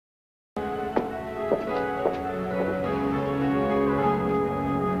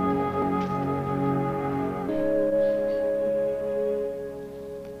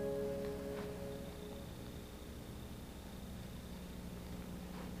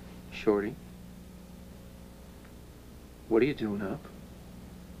Shorty. What are you doing up?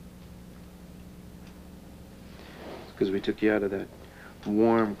 It's because we took you out of that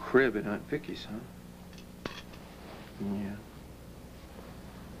warm crib at Aunt Vicky's, huh? Yeah.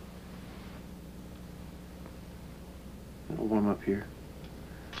 It'll warm up here.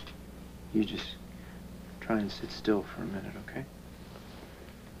 You just try and sit still for a minute, okay?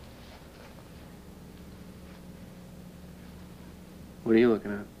 What are you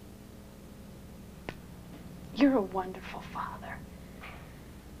looking at? You're a wonderful father.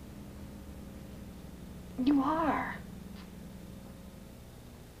 You are.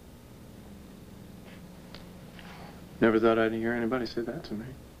 Never thought I'd hear anybody say that to me.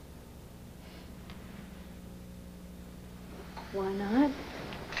 Why not?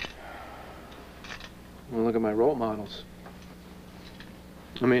 Well, look at my role models.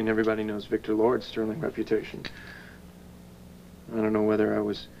 I mean, everybody knows Victor Lord's sterling reputation. I don't know whether I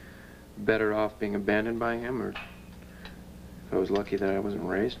was better off being abandoned by him or if I was lucky that I wasn't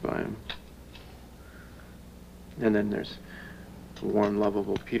raised by him. And then there's the warm,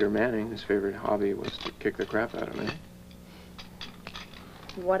 lovable Peter Manning. His favorite hobby was to kick the crap out of me.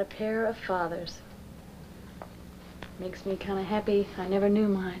 What a pair of fathers. Makes me kind of happy I never knew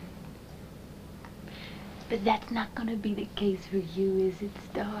mine. But that's not gonna be the case for you, is it,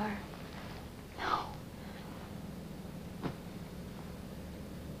 Starr? No.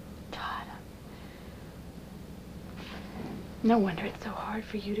 Todd. No wonder it's so hard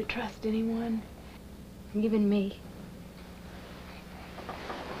for you to trust anyone. Even me.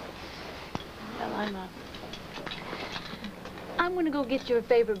 Well, I'm gonna go get your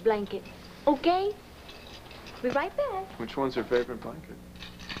favorite blanket, okay? Be right back. Which one's her favorite blanket?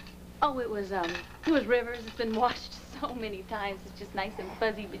 Oh, it was River's. It's been washed so many times. It's just nice and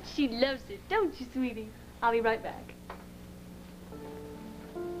fuzzy, but she loves it, don't you, sweetie? I'll be right back.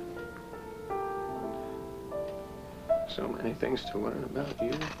 So many things to learn about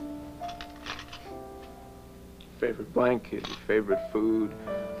you. Favorite blanket, your favorite food,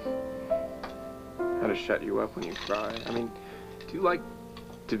 how to shut you up when you cry. I mean, do you like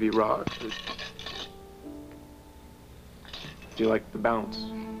to be rocked? Or do you like the bounce?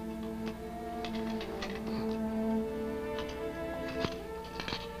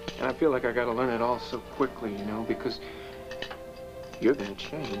 And I feel like I gotta learn it all so quickly, you know, because you're gonna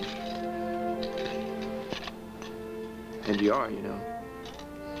change. And you are, you know.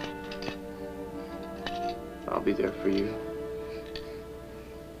 I'll be there for you.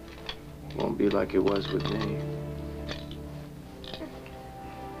 Won't be like it was with me.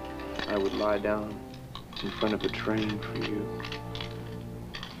 I would lie down in front of a train for you.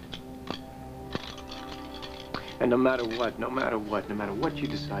 And no matter what you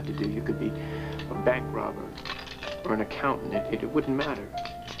decide to do, you could be a bank robber or an accountant, it wouldn't matter.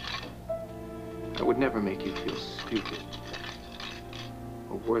 I would never make you feel stupid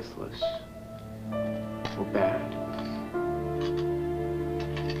or worthless or bad.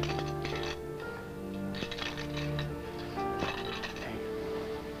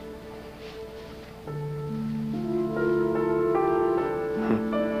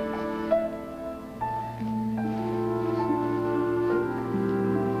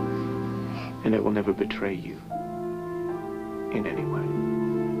 And I will never betray you in any way,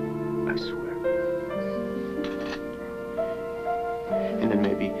 I swear. And then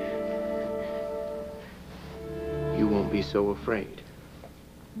maybe you won't be so afraid.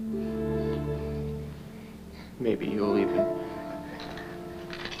 Maybe you'll even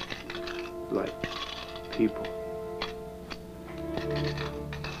like people.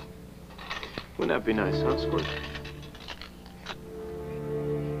 Wouldn't that be nice, huh, Squirt?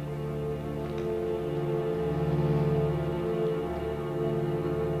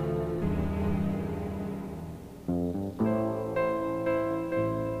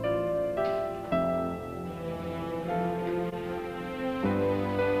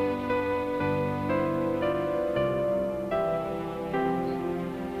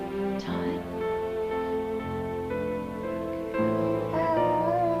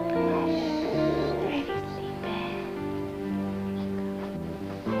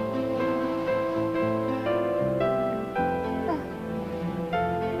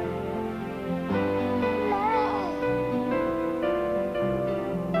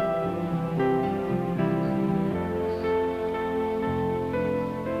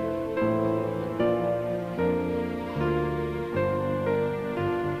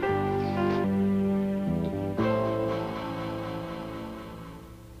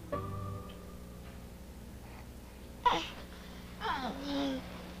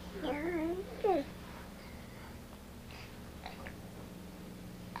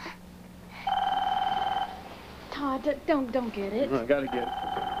 don't get it. I gotta get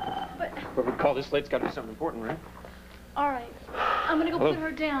it. But, Whoever called this late's gotta be something important, right? all right. I'm gonna go Hello? put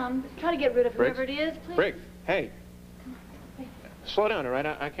her down. Try to get rid of Briggs? whoever it is, please. Briggs, hey. Slow down, all right?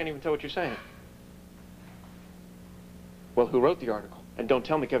 I can't even tell what you're saying. Well, who wrote the article? And don't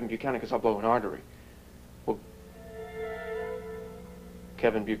tell me Kevin Buchanan, because I'll blow an artery. Well,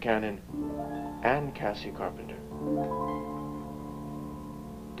 Kevin Buchanan and Cassie Carpenter.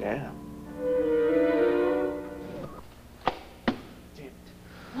 Damn. Damn it.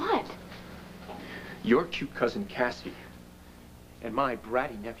 What? Your cute cousin Cassie and my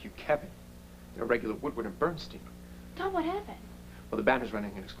bratty nephew Kevin, they're regular Woodward and Bernstein. Todd, what happened? Well, the Banner's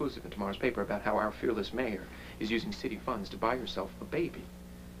running an exclusive in tomorrow's paper about how our fearless mayor is using city funds to buy herself a baby.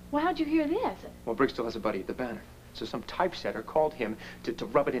 Well, how'd you hear this? Well, Briggs still has a buddy at the Banner. So some typesetter called him to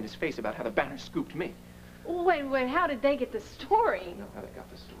rub it in his face about how the Banner scooped me. Wait, how did they get the story? I know how they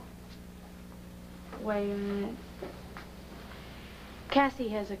got the story. Wait a minute. Cassie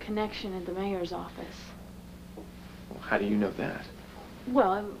has a connection at the mayor's office. Well, how do you know that?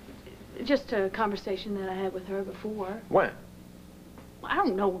 Well, just a conversation that I had with her before. When? I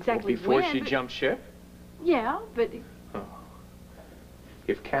don't know exactly Before when. she jumped ship? Yeah, but... Oh.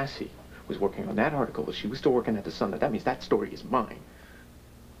 If Cassie was working on that article while she was still working at the Sun, that means that story is mine.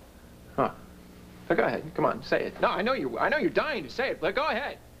 Huh. Now, go ahead. Come on, say it. No, I know you're dying to say it, but go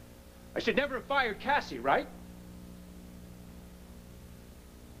ahead. I should never have fired Cassie, right?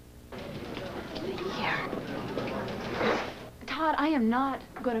 Here. Todd, I am not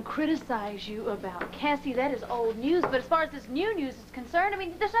going to criticize you about Cassie. That is old news. But as far as this new news is concerned, I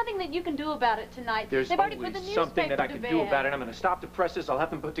mean, there's nothing that you can do about it tonight. There's They've already always put the something newspaper that I to can bed. do about it. I'm going to stop the presses. I'll have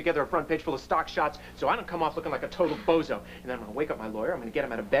them put together a front page full of stock shots so I don't come off looking like a total bozo. And then I'm going to wake up my lawyer. I'm going to get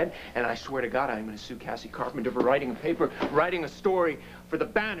him out of bed. And I swear to God, I'm going to sue Cassie Carpenter for writing a story for the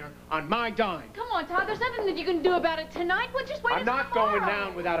Banner on my dime. Come on, Todd. There's nothing that you can do about it tonight. Well, just wait I'm until not tomorrow. going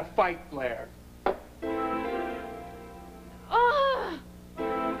down without a fight, Blair. Ugh.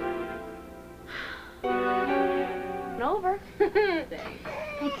 Over.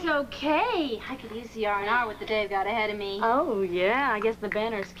 It's okay. I could use the R&R with the day I've got ahead of me. Oh, yeah. I guess the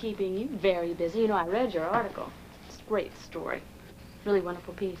Banner's keeping you very busy. You know, I read your article. It's a great story. Really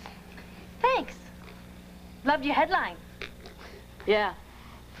wonderful piece. Thanks. Loved your headline. Yeah.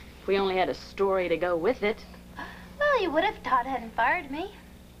 If we only had a story to go with it. Well, you would if Todd hadn't fired me.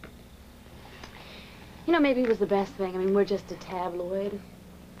 You know, maybe it was the best thing. I mean, we're just a tabloid.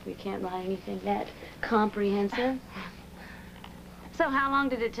 We can't write anything that comprehensive. So how long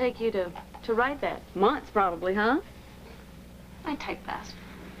did it take you to write that? Months, probably, huh? I type fast.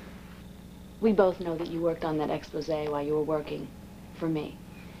 We both know that you worked on that expose while you were working for me.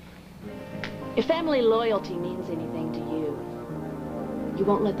 If family loyalty means anything to you, you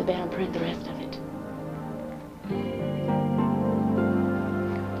won't let the Banner print the rest of it.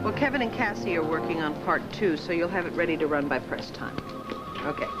 Well, Kevin and Cassie are working on part 2, so you'll have it ready to run by press time.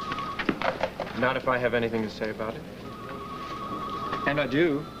 Okay. Not if I have anything to say about it. And I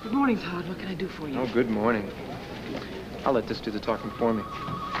do. Good morning, Todd. What can I do for you? Oh, good morning. I'll let this do the talking for me.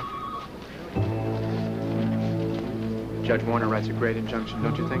 Judge Warner writes a great injunction,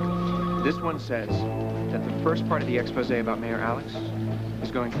 don't you think? This one says that the first part of the expose about Mayor Alex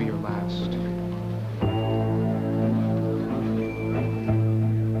is going to be your last.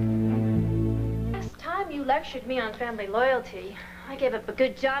 Last time you lectured me on family loyalty, I gave up a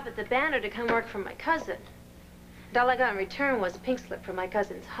good job at the Banner to come work for my cousin. And all I got in return was a pink slip from my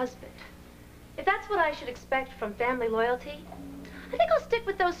cousin's husband. If that's what I should expect from family loyalty, I think I'll stick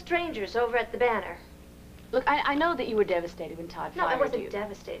with those strangers over at the Banner. Look, I know that you were devastated when Todd No, I fired wasn't you.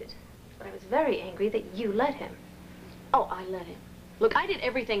 devastated. But I was very angry that you let him. Oh, I let him. Look, I did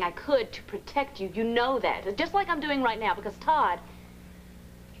everything I could to protect you. You know that. Just like I'm doing right now, because Todd,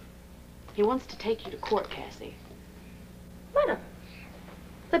 he wants to take you to court, Cassie. Let him.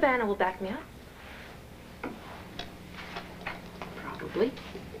 The Banner will back me up. Probably.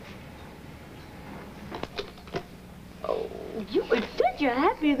 Oh, you are such a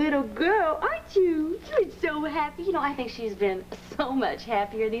happy little girl, aren't you? You're so happy. You know, I think she's been so much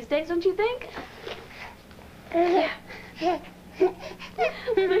happier these days, don't you think? Yeah.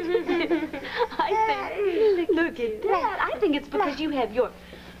 Look at that. I think it's because you have your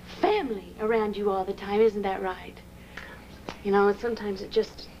family around you all the time. Isn't that right? You know, sometimes it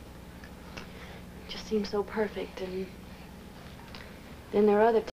just seems so perfect, and then there are other